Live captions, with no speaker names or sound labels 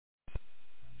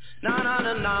Na na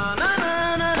na na na na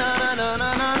na na na na na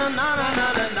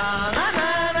na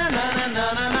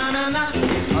na.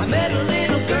 I met a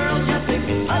little girl just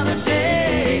the other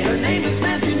day. Her name is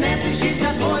Nancy Nancy. She's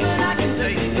got more than I can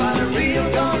say. Got a real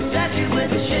gold statue with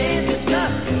a shade of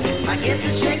dust. I get to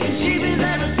shaking sheepies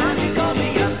every time she calls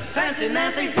me up. Fancy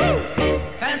Nancy, woo!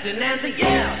 Fancy Nancy,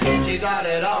 yeah, she got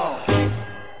it all.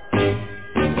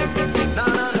 Na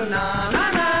na na na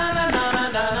na na na na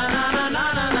na na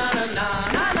na na na.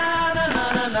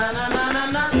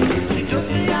 She took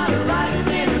me out riding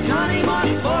in a Johnny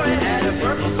Martin Glory, had a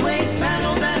purple suede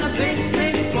sandals and a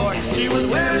pink floor. She was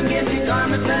wearing ginty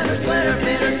garments and her sweater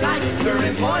fit her tight. Her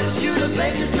imported shoes, a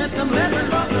baby Smith, some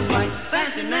leather off the fight.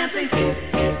 Fancy Nancy,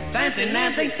 Fancy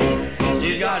Nancy,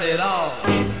 she's got it all.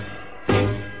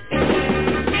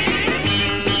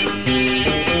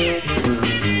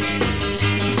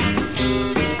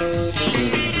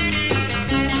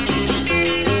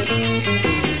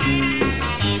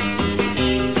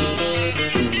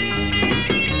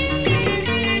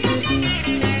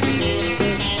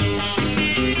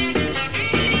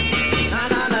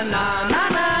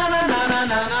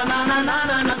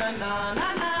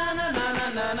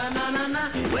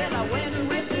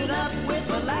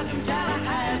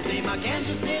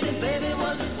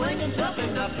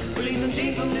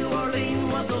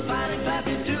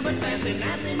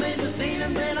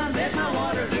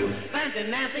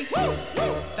 Nancy, woo,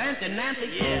 woo, Fancy Nancy,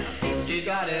 yeah, she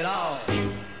got it all.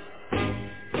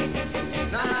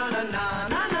 Na na na na na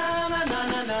na na na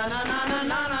na na na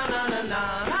na na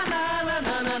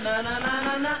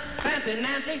na. Fancy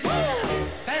Nancy, woo,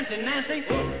 Fancy Nancy,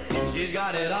 she's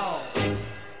got it all.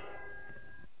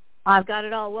 I've got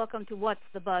it all. Welcome to What's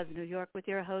the Buzz, New York, with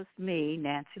your host, me,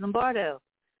 Nancy Lombardo.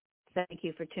 Thank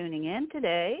you for tuning in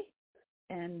today,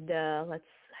 and let's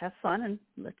have fun and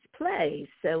let's play.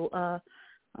 So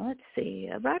let's see.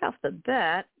 Right off the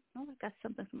bat, I've got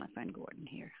something from my friend Gordon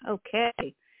here.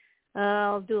 Okay.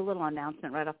 I'll do a little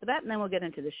announcement right off the bat, and then we'll get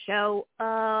into the show.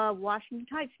 Washington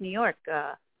Heights, New York,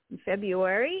 in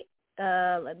February.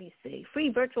 Let me see. Free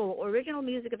virtual original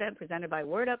music event presented by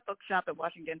Word Up Bookshop in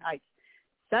Washington Heights.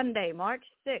 Sunday, March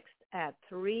 6th at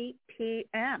 3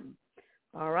 p.m.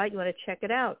 All right, you want to check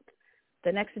it out.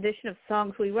 The next edition of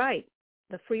Songs We Write,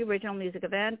 the free original music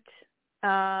event,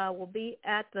 will be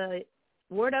at the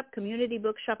Word Up Community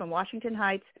Bookshop in Washington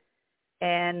Heights,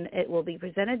 and it will be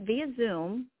presented via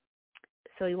Zoom,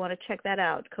 so you want to check that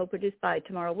out. Co-produced by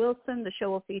Tamara Wilson. The show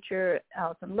will feature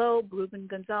Allison Loeb, Ruben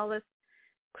Gonzalez,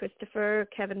 Christopher,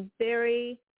 Kevin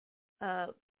Berry,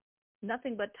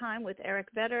 Nothing But Time with Eric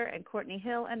Vedder and Courtney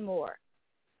Hill, and more.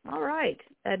 All right.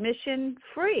 Admission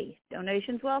free.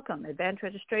 Donations welcome. Advanced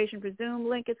registration for Zoom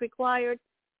link is required.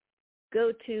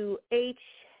 Go to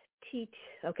http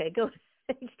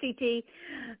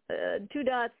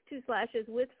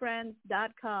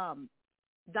 /withfriends.com. ..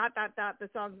 The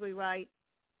songs we write,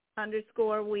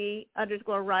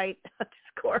 _ write,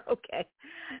 okay.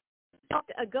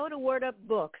 Go to Word Up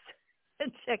Books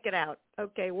and check it out.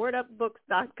 Okay,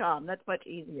 wordupbooks.com. That's much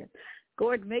easier.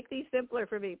 Gordon, make these simpler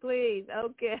for me, please.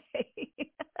 Okay.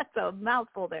 That's a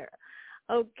mouthful there.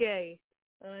 Okay.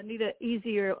 I need an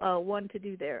easier one to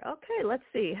do there. Okay, let's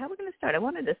see. How are we going to start? I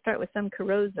wanted to start with some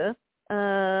Carosa.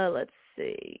 Let's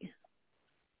see.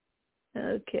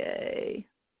 Okay.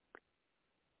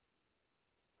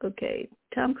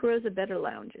 Tom Carosa, Better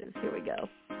Lounges. Here we go.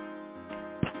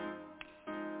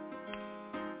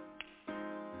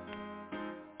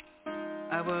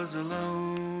 I was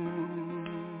alone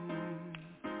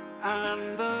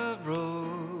on the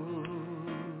road,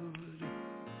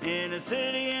 in a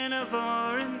city in a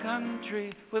foreign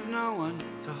country with no one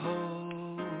to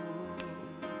hold.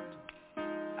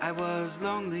 I was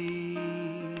lonely,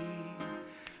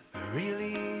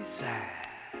 really sad.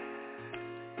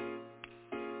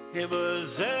 It was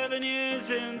 7 years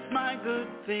since my good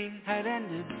thing had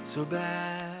ended so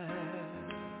bad.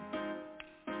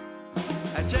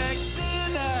 I checked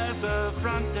in at the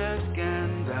front desk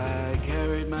and I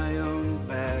carried my own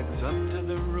bags up to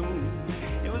the room.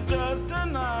 It was just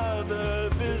another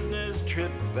business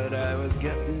trip, but I was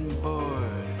getting bored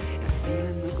and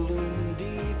feeling the gloom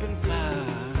deep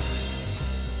inside.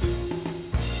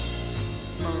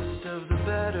 Most of the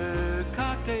better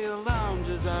cocktail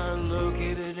lounges are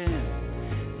located in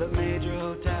the major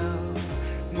hotels.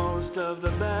 Most of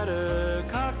the better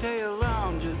cocktail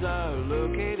lounges are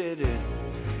located in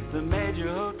the major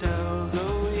hotels,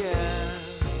 oh yeah,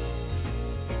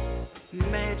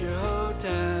 major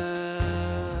hotels.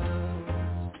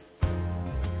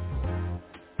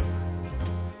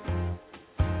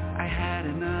 I had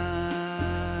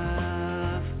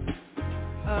enough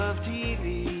of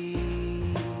TV.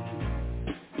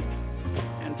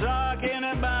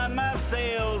 thinking about my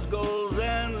sales goals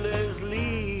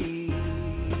endlessly.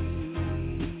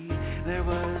 There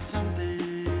was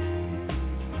something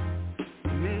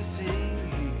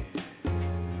missing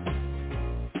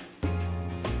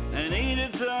here. I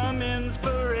needed some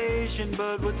inspiration,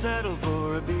 but would settle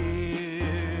for a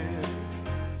beer.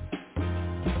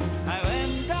 I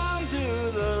went down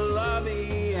to the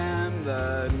lobby and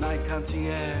the night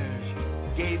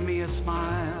concierge gave me a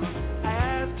smile. I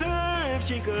asked her if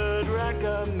she could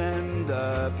recommend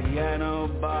a piano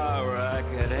bar where I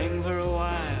could hang for a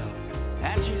while.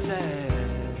 And she said,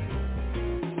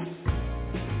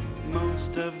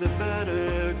 most of the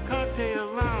better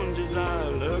cocktail lounges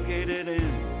are located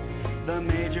in the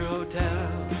major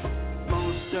hotels.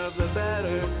 Most of the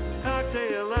better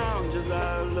cocktail lounges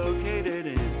are located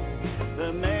in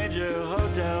the major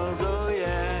hotels. Oh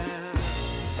yeah,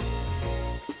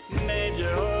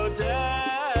 major hotels.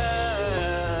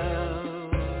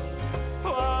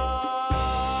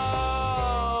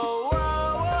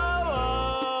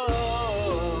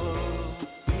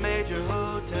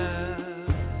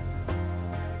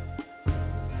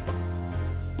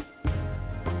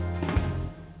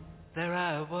 There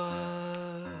I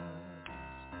was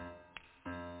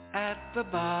at the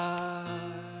bar,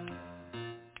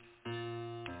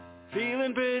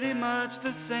 feeling pretty much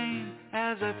the same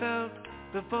as I felt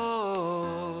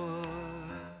before.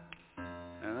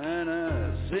 And then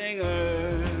a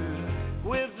singer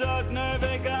with Doug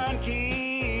Nervik on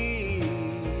keys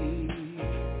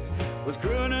was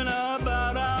crooning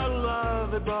about our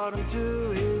love that brought him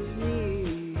to his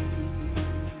knees.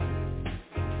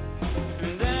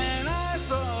 And then I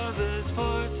saw the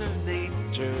sports of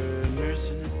nature,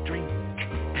 nursing a drink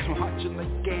and watching the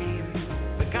game.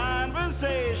 The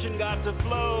conversation got to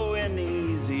flowing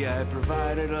easy. I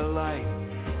provided a light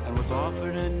and was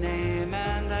offered a name,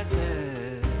 and I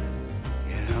said,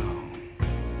 you know,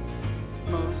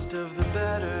 most of the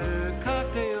better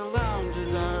cocktail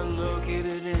lounges are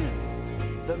located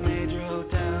in the major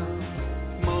hotels.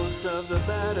 Most of the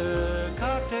better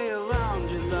cocktail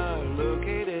lounges are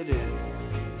located in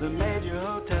the major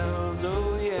hotels.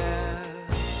 Oh yeah,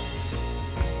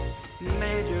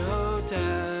 major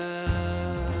hotels.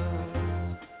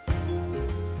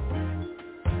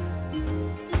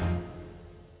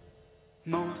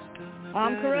 Most of the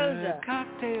better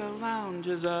cocktail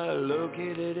lounges are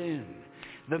located in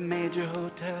the major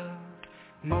hotels.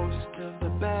 Most of the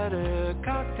better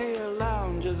cocktail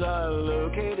lounges are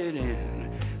located in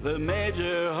the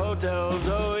major hotels.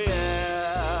 Oh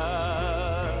yeah,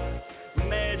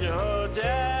 major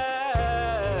hotels.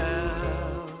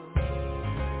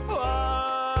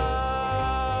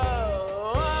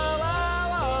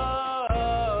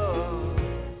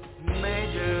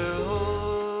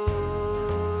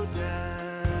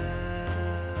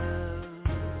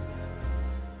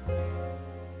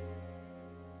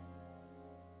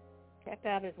 Check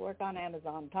out his work on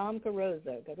Amazon. Tom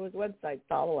Carosa. Go to his website.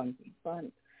 Follow him. He's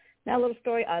fun. Now, a little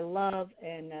story I love,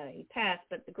 and he passed,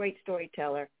 but the great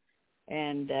storyteller.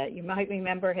 And you might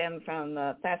remember him from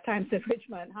Fast Times at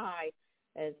Ridgemont High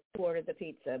as Who Ordered the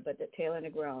Pizza, but the Taylor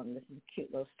Negron. This is a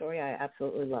cute little story I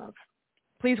absolutely love.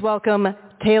 Please welcome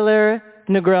Taylor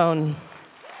Negron.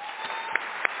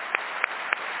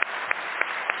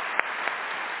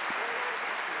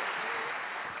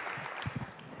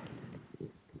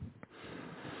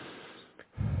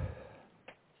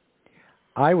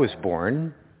 I was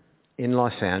born in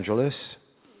Los Angeles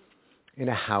in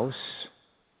a house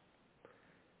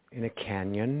in a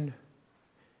canyon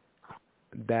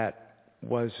that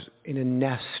was in a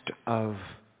nest of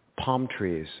palm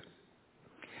trees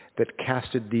that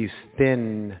casted these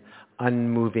thin,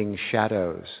 unmoving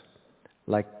shadows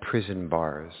like prison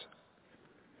bars.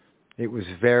 It was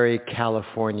very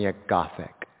California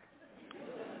Gothic.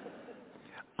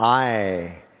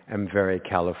 I am very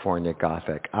California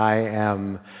Gothic. I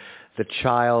am the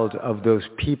child of those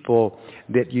people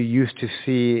that you used to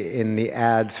see in the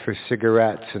ads for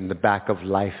cigarettes in the back of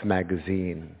Life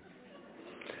magazine.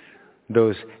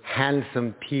 Those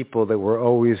handsome people that were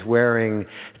always wearing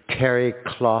terry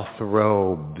cloth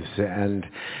robes and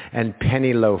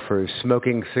penny loafers,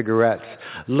 smoking cigarettes,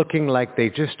 looking like they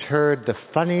just heard the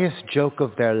funniest joke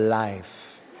of their life.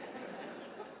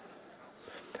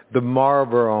 The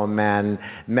Marlboro Man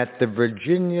met the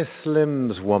Virginia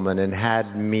Slims woman and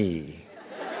had me.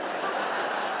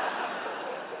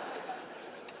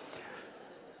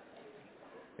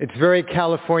 It's very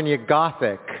California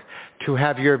Gothic to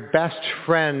have your best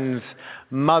friend's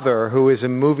mother, who is a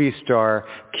movie star,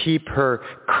 keep her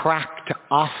cracked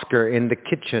Oscar in the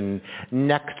kitchen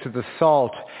next to the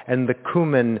salt and the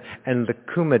cumin and the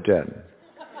coumadin.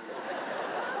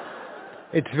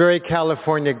 It's very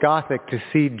California Gothic to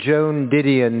see Joan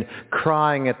Didion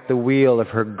crying at the wheel of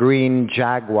her green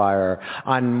Jaguar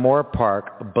on Moore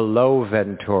Park below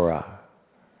Ventura.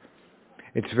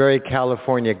 It's very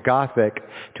California Gothic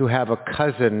to have a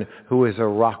cousin who is a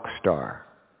rock star.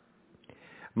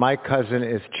 My cousin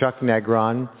is Chuck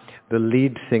Negron, the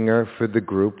lead singer for the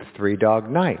group Three Dog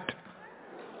Night.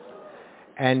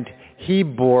 And he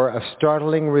bore a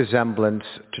startling resemblance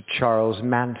to Charles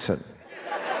Manson.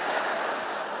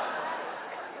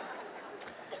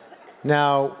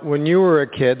 Now, when you were a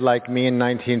kid like me in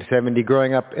 1970,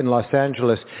 growing up in Los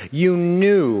Angeles, you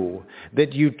knew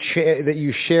that you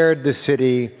shared the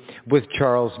city with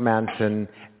Charles Manson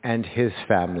and his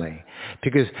family,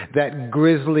 because that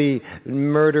grisly,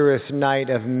 murderous night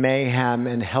of mayhem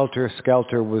and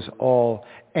helter-skelter was all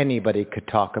anybody could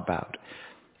talk about.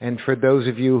 And for those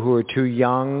of you who are too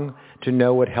young to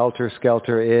know what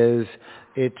helter-skelter is,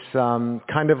 it's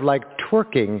kind of like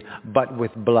twerking, but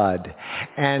with blood.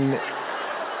 And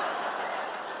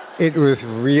it was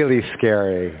really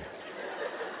scary,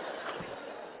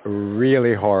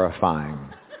 really horrifying.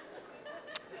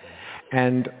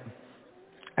 And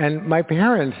my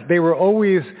parents, they were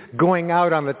always going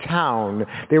out on the town.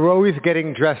 They were always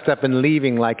getting dressed up and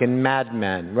leaving like in Mad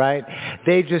Men, right?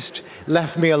 They just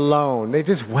left me alone. They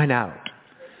just went out.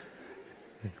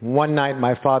 One night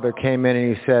my father came in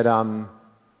and he said,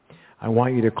 I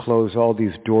want you to close all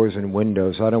these doors and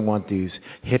windows. I don't want these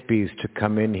hippies to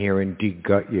come in here and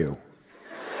de-gut you.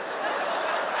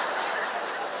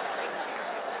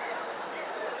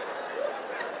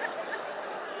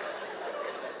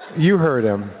 You heard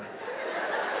him.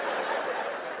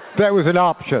 That was an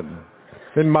option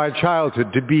in my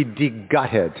childhood, to be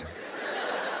de-gutted.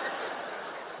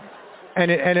 And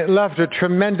it left a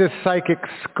tremendous psychic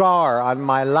scar on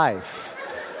my life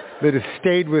that has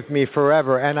stayed with me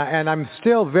forever. And I'm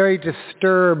still very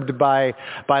disturbed by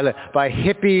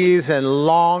hippies and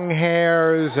long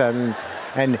hairs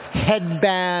and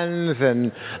headbands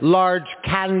and large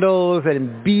candles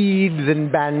and beads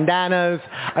and bandanas.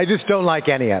 I just don't like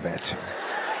any of it.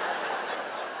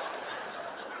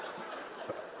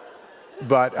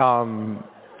 But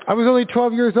I was only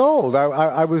 12 years old.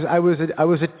 I was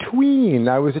a tween.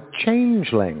 I was a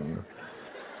changeling.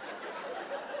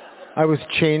 I was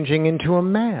changing into a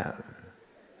man.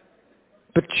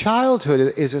 But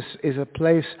childhood is a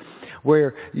place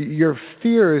where your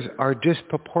fears are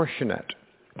disproportionate.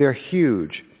 They're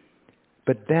huge.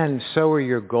 But then so are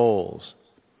your goals.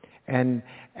 And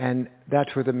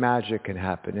that's where the magic can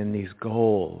happen, in these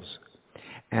goals.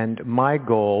 And my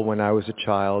goal when I was a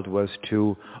child was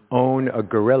to own a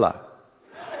gorilla.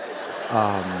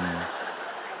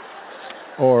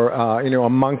 Or a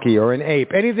monkey or an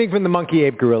ape, anything from the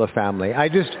monkey-ape-gorilla family. I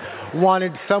just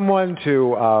wanted someone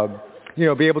to,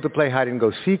 be able to play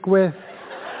hide-and-go-seek with,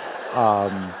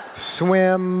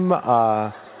 swim,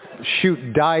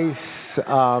 shoot dice,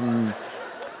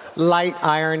 light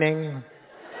ironing.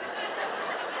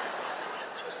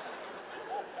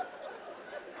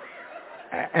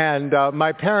 And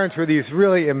my parents were these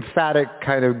really emphatic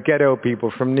kind of ghetto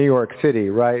people from New York City,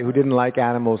 right, who didn't like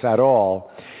animals at all.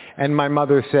 And my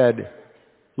mother said,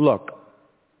 look,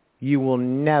 you will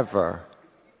never,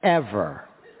 ever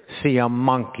see a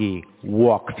monkey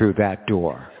walk through that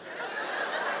door.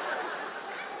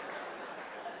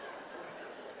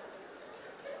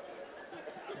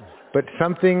 But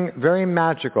something very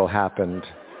magical happened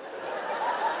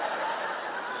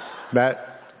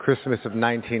that Christmas of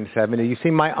 1970. You see,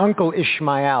 my uncle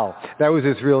Ishmael, that was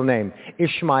his real name,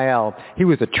 Ishmael, he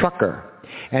was a trucker.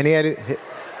 And he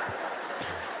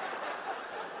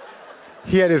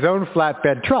had his own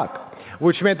flatbed truck,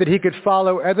 which meant that he could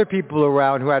follow other people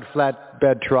around who had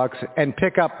flatbed trucks and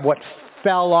pick up what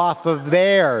fell off of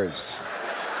theirs.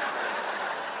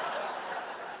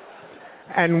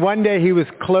 And one day he was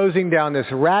closing down this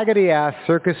raggedy-ass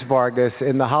Circus Vargas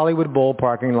in the Hollywood Bowl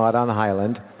parking lot on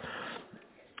Highland,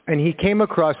 and he came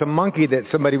across a monkey that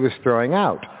somebody was throwing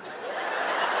out.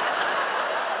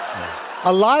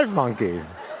 A live monkey.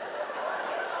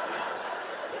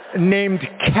 Named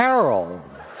Carol.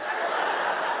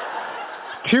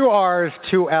 2 R's,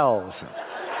 2 L's.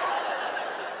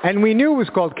 And we knew it was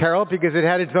called Carol because it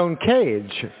had its own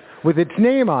cage with its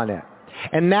name on it.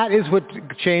 And that is what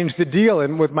changed the deal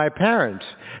with my parents,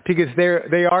 because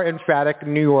they are emphatic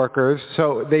New Yorkers.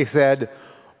 So they said,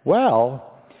 well,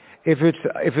 if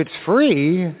it's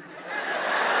free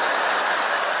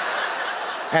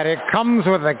and it comes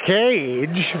with a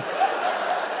cage,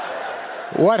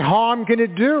 what harm can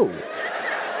it do?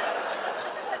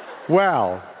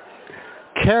 Well,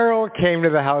 Carol came to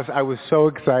the house. I was so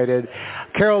excited.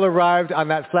 Carol arrived on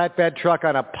that flatbed truck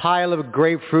on a pile of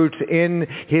grapefruits in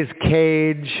his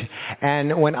cage.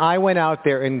 And when I went out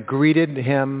there and greeted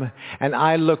him and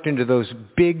I looked into those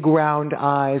big round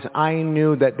eyes, I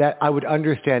knew that I would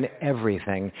understand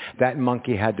everything that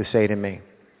monkey had to say to me.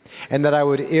 And that I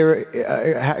would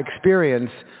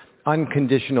experience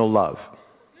unconditional love.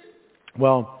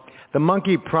 Well, the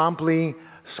monkey promptly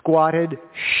squatted,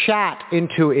 shat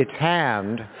into its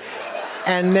hand,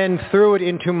 and then threw it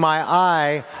into my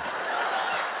eye,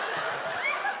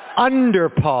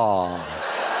 underpaw.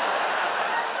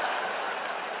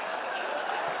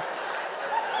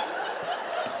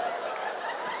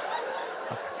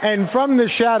 And from the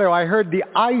shadow, I heard the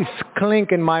ice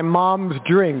clink in my mom's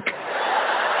drink.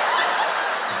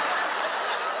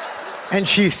 And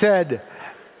she said,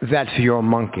 "That's your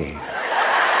monkey."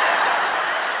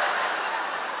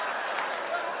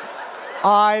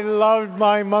 I loved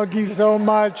my monkey so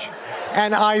much,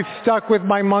 and I stuck with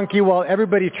my monkey while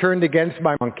everybody turned against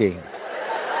my monkey.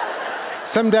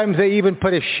 Sometimes they even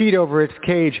put a sheet over its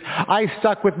cage. I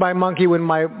stuck with my monkey when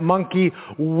my monkey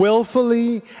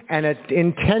willfully and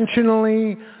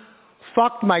intentionally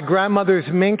fucked my grandmother's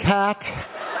mink hat,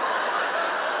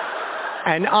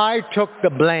 and I took the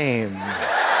blame.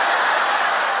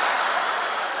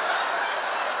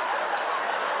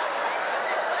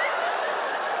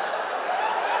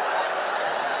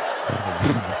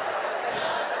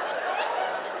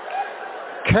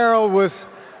 Carol was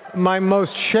my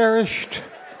most cherished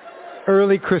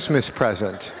early Christmas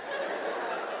present.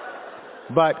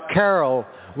 But Carol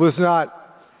was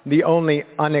not the only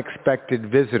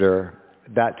unexpected visitor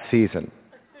that season.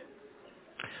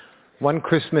 One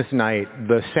Christmas night,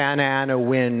 the Santa Ana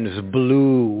winds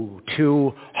blew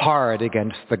too hard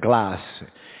against the glass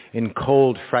in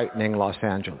cold, frightening Los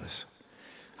Angeles.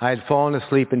 I had fallen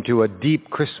asleep into a deep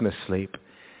Christmas sleep,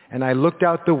 and I looked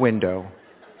out the window,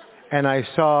 and I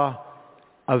saw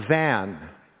a van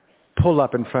pull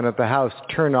up in front of the house,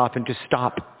 turn off, and just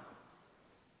stop.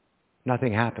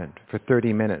 Nothing happened for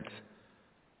 30 minutes.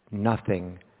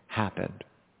 Nothing happened.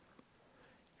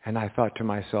 And I thought to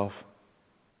myself,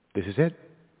 this is it.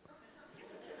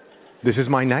 This is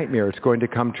my nightmare. It's going to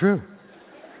come true.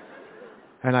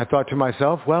 And I thought to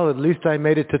myself, well, at least I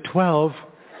made it to 12.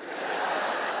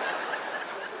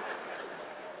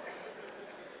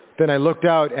 Then I looked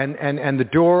out, and the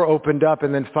door opened up,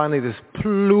 and then finally this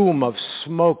plume of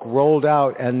smoke rolled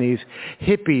out, and these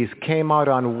hippies came out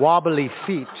on wobbly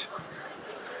feet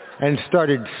and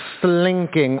started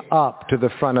slinking up to the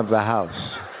front of the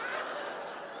house.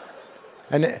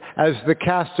 And as the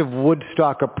cast of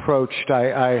Woodstock approached,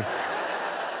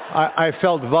 I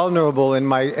felt vulnerable in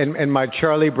my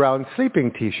Charlie Brown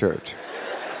sleeping T-shirt.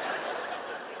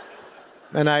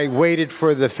 And I waited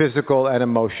for the physical and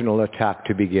emotional attack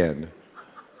to begin.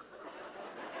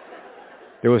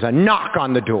 There was a knock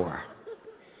on the door.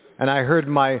 And I heard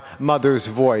my mother's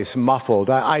voice muffled.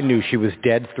 I knew she was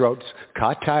dead, throats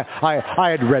cut. I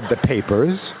had read the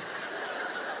papers.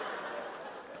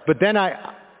 But then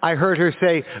I heard her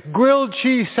say, "Grilled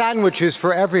cheese sandwiches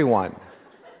for everyone."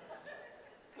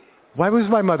 Why was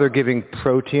my mother giving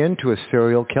protein to a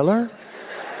serial killer?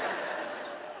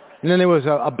 And then there was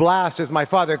a blast as my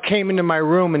father came into my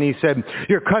room and he said,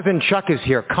 "Your cousin Chuck is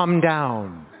here, come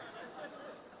down."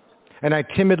 And I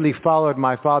timidly followed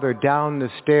my father down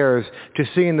the stairs to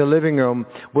see in the living room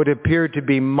what appeared to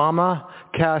be Mama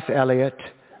Cass Elliot,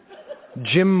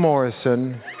 Jim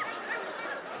Morrison,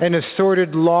 and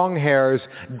assorted long hairs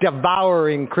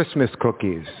devouring Christmas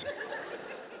cookies.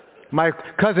 My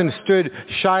cousin stood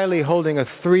shyly holding a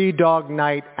 3 Dog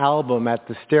Night album at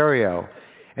the stereo.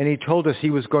 And he told us he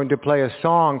was going to play a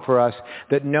song for us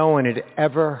that no one had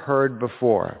ever heard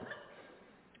before.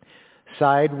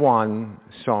 Side 1,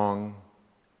 song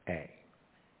A.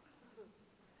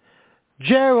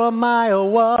 Jeremiah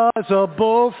was a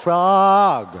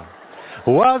bullfrog,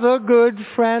 was a good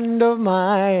friend of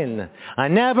mine. I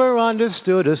never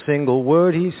understood a single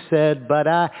word he said, but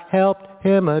I helped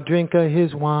him a drink of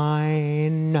his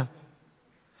wine.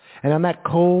 And on that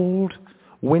cold,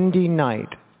 windy night,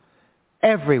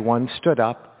 everyone stood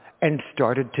up and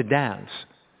started to dance.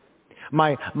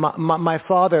 My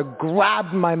father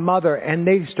grabbed my mother and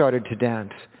they started to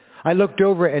dance. I looked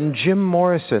over and Jim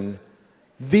Morrison,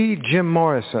 the Jim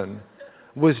Morrison,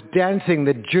 was dancing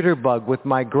the jitterbug with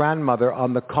my grandmother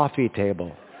on the coffee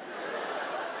table.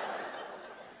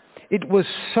 It was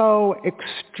so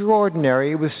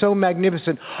extraordinary. It was so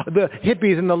magnificent. The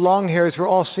hippies and the long hairs were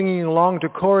all singing along to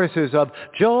choruses of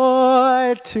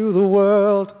 "Joy to the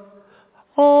world,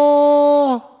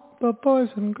 oh, the boys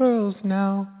and girls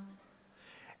now."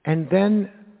 And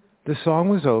then the song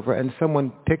was over, and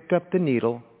someone picked up the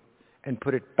needle and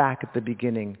put it back at the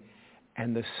beginning,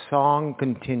 and the song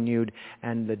continued,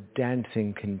 and the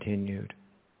dancing continued.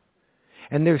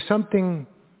 And there's something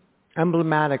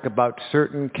emblematic about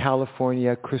certain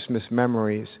California Christmas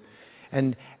memories,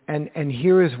 and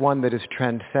here is one that is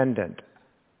transcendent,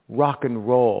 rock and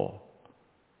roll.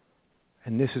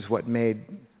 And this is what made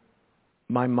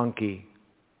my monkey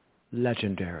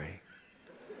legendary.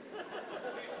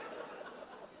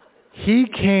 He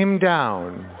came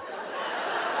down,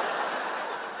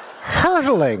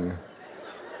 hurtling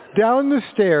down the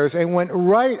stairs, and went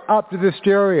right up to the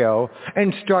stereo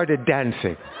and started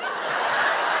dancing.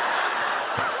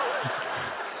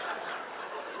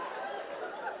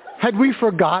 Had we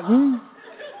forgotten?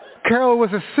 Carol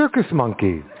was a circus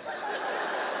monkey.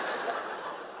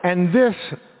 And this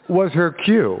was her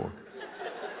cue.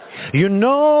 You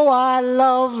know I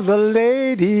love the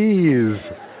ladies.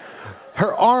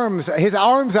 His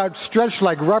arms outstretched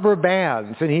like rubber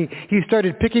bands, and he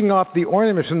started picking off the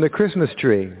ornaments from the Christmas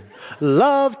tree.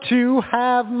 Love to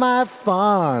have my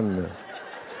fun.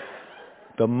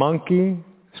 The monkey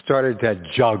started to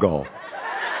juggle.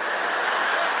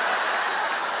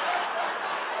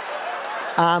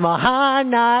 I'm a high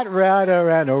night rider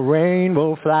and a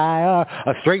rainbow flyer,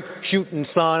 a straight shooting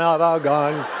son of a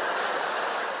gun.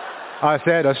 I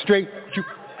said a straight shoot.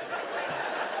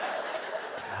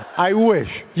 I wish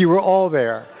you were all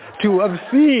there to have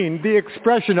seen the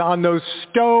expression on those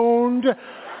stoned,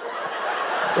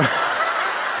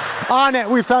 on it,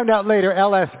 we found out later,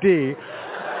 LSD,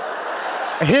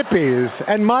 hippies,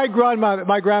 and my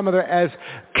grandmother as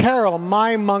Carol,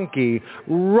 my monkey,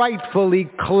 rightfully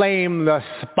claimed the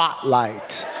spotlight.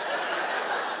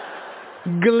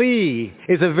 Glee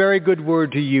is a very good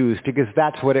word to use because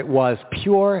that's what it was.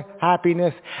 Pure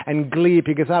happiness and glee,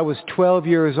 because I was 12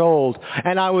 years old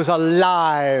and I was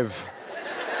alive.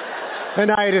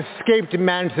 And I had escaped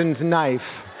Manson's knife.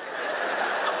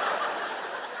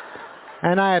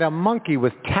 And I had a monkey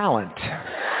with talent.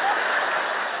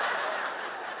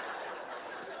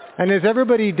 And as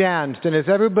everybody danced, and as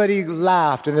everybody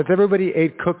laughed, and as everybody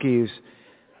ate cookies,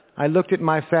 I looked at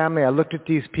my family, I looked at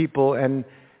these people, and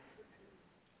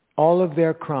all of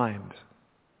their crimes,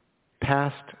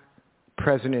 past,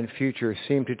 present, and future,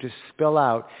 seemed to just spill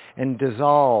out and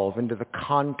dissolve into the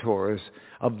contours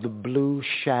of the blue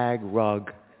shag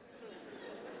rug.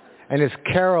 And as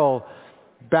Carol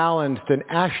balanced an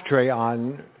ashtray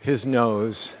on his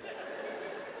nose,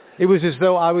 it was as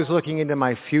though I was looking into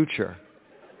my future,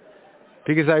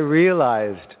 because I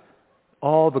realized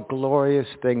all the glorious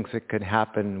things that could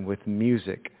happen with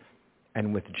music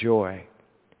and with joy.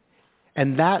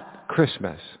 And that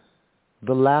Christmas,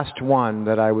 the last one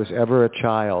that I was ever a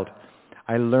child,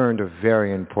 I learned a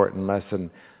very important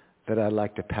lesson that I'd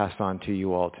like to pass on to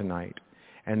you all tonight.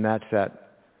 And that's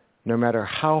that no matter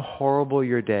how horrible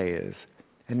your day is,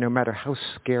 and no matter how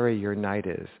scary your night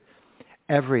is,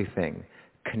 everything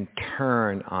can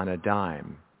turn on a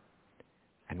dime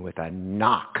and with a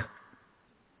knock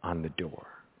on the door.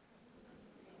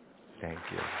 Thank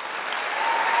you.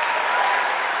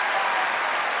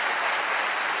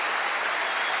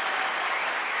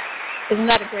 Isn't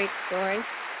that a great story?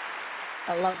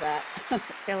 I love that.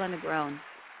 Taylor Negron.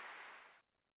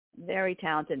 Very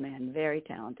talented man, very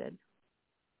talented.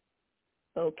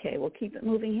 Okay, we'll keep it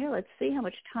moving here. Let's see how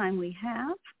much time we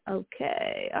have.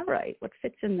 Okay, all right. What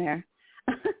fits in there?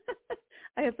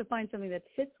 I have to find something that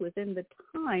fits within the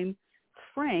time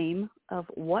frame of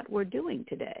what we're doing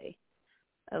today.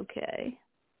 Okay.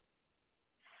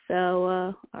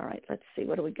 So, all right, let's see.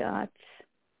 What do we got?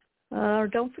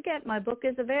 Don't forget, my book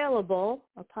is available,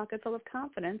 A Pocket Full of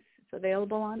Confidence. It's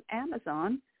available on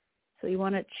Amazon, so you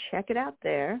want to check it out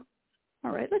there.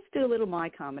 All right, let's do a little my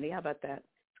comedy. How about that?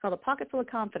 It's called A Pocket Full of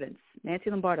Confidence. Nancy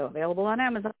Lombardo, available on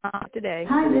Amazon today.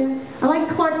 Hi there. I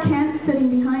like Clark Kent sitting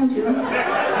behind you.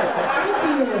 Thank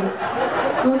you.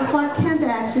 A little Clark Kent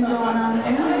action going on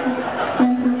there.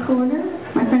 Friends in the corner.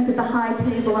 My friends at the high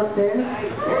table up there.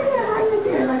 Yeah, hi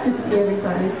there. I like to see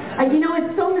everybody. You know,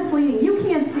 it's so misleading. You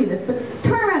can't see this, but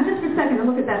turn around just for a second and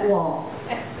look at that wall.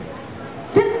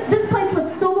 This place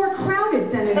looks so more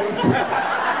crowded than it is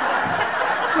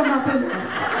from up in there.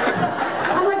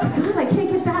 I'm like, God, I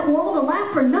can't get that wall to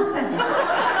laugh for nothing.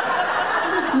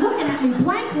 It's looking at me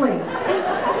blankly.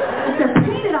 Like they're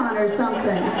painted on or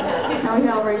something. Now we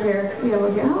go over here.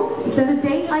 Oh, is that a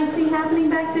date I see happening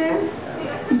back there?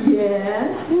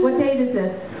 Yes. What date is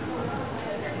this?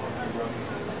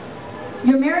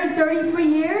 You're married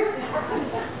 33 years?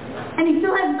 And he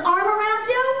still has his arm around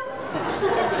you?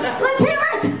 Let's hear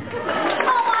it!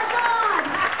 Oh my God!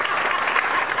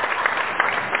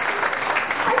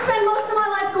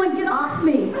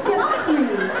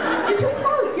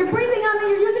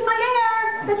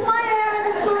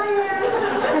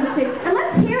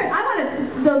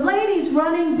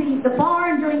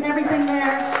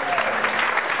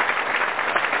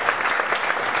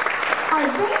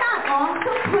 Are they not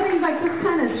awesome putting like this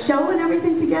kind of show and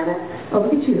everything together? Oh,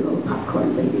 look at you, little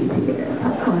popcorn ladies here.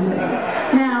 Popcorn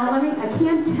ladies. Now, I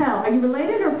can't tell. Are you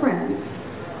related or friends?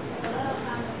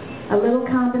 A little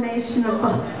combination of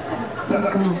both.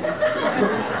 Oh, God.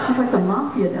 She's like the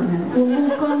mafia down there. A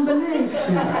little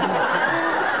combination.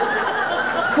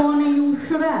 Funny you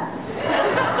should ask.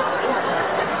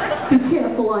 Be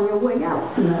careful on your way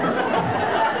out tonight.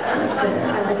 Right there.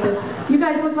 I like this. You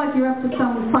guys look like you're up to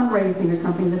some fundraising or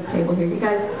something, this table here. You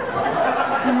guys,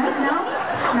 no?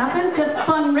 Nothing? Just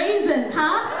fundraising,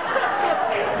 huh?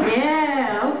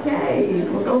 Yeah, okay.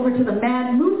 We'll go over to the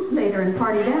Mad Moose later and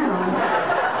party down.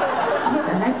 What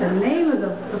the heck, the name of the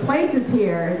place is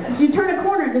here. You turn a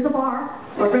corner, there's a bar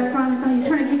or a restaurant or something. You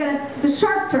turn it, you got the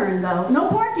sharp turn though. No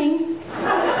parking.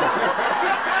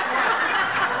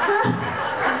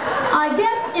 I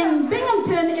guess in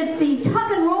Binghamton, it's the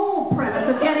tuck and roll premise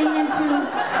of getting into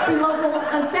the local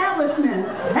establishment.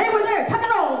 Hey, we're there, tuck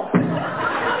and roll.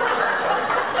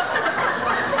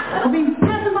 We'll be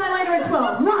passing by later at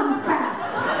 12. Run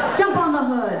fast. Jump on the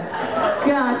hood.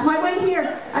 Gosh, my way here,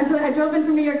 I drove in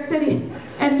from New York City,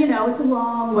 and you know, it's a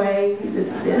long way.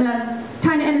 And I'm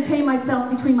trying to entertain myself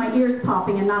between my ears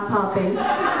popping and not popping.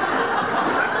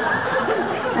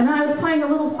 And then I was playing a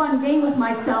little fun game with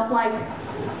myself, like,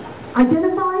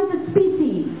 identify the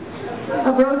species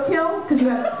of roadkill, because you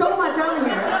have so much on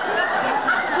here.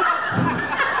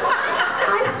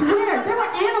 I swear, there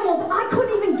were animals I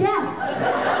couldn't even guess.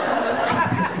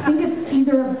 I think it's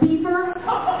either a beaver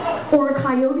or a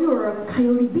coyote or a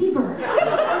coyote beaver. I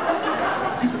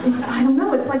don't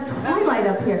know, it's like Twilight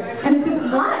up here. And it's just a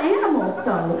lot of animals,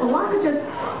 though. A lot of just,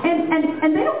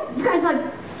 and they don't, you guys like,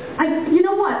 you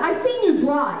know what, I've seen you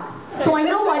drive. So I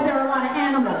know why there are a lot of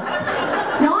animals.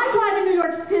 Now, I drive in New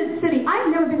York City.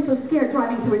 I've never been so scared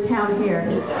driving through a town here.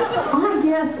 I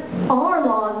guess our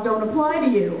laws don't apply to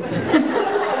you.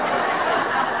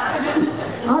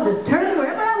 I'll just turn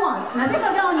wherever I want. And I think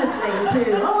I'll go in this lane,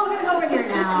 too. Oh, I'm going to go over here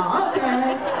now. Okay.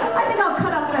 I think I'll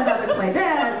cut off that other way.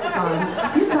 That's fine.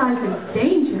 You guys are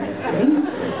dangerous.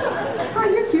 Oh,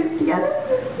 you're cute together?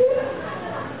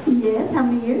 Yes, how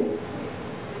many years?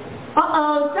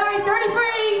 Uh-oh, sorry,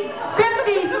 33,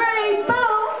 53,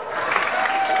 boom!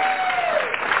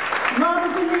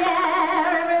 Love is in the air,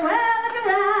 everywhere, look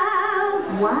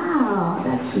around. Wow,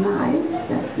 that's nice,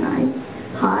 that's nice.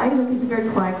 Hi, look, he's a very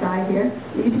quiet guy here.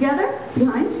 Are you together?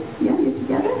 Behind? Yeah, you're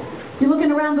together? You're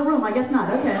looking around the room, I guess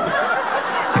not, okay.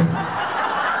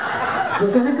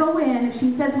 We're gonna go in, if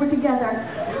she says we're together.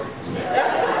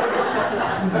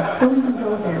 Don't even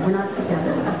go there, we're not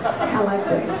together. I like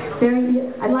this.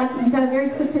 You got a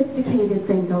very sophisticated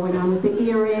thing going on with the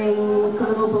earrings, the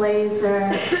little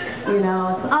blazer, you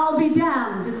know. I'll be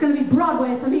damned. It's going to be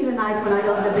Broadway for me tonight when I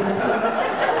go to the Binghamton.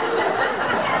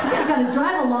 I've got to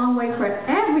drive a long way for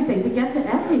everything, to get to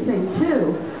everything,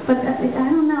 too. But I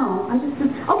don't know.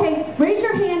 Okay, raise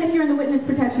your hand if you're in the witness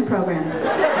protection program.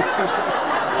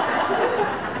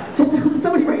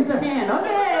 Somebody raise their hand. Okay.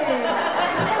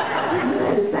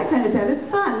 That kind of stuff.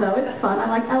 It's fun, though. It's fun.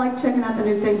 I like checking out the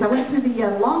new things. I went to the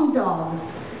Long Dog.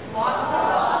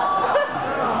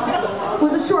 It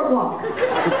was a short walk.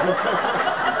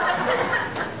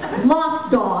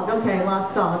 Lost Dog. Okay,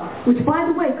 Lost Dog. Which, by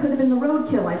the way, could have been the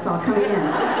roadkill I saw coming in.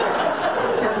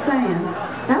 Just saying.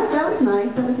 That was nice.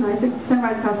 That was nice. It's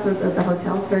right across the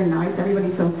hotel. It's very nice.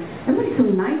 Everybody's so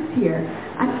nice here.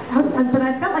 But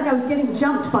I felt like I was getting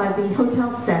jumped by the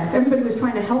hotel staff. Everybody was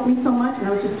trying to help me so much, and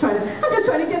I'm just trying to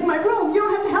get in my room. You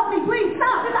don't have to help me, please.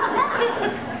 Stop.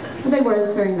 But they were. It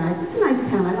was very nice. It's a nice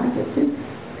town. I like it too.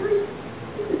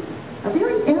 A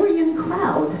very Aryan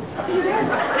crowd.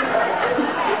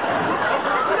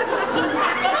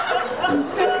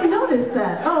 I noticed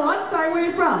that. Oh, I'm sorry. Where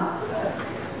are you from?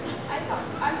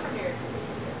 I'm from here.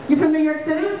 You from New York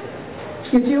City?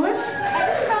 You're Jewish?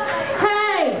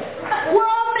 Hey! We're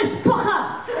all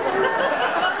mishpacha!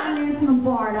 I'm Nancy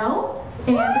Lombardo,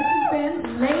 and this has been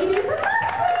Ladies of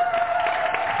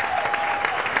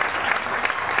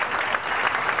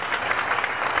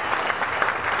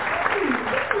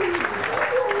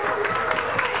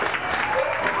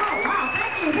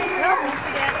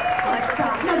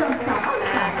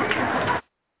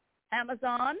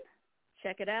Amazon,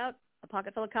 check it out. A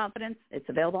Pocket Full of Confidence. It's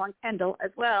available on Kindle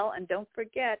as well. And don't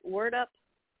forget, Word Up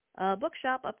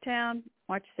Bookshop Uptown,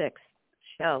 March 6th.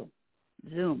 Show.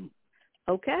 Zoom.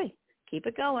 Okay. Keep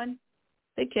it going.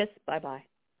 Big kiss. Bye-bye.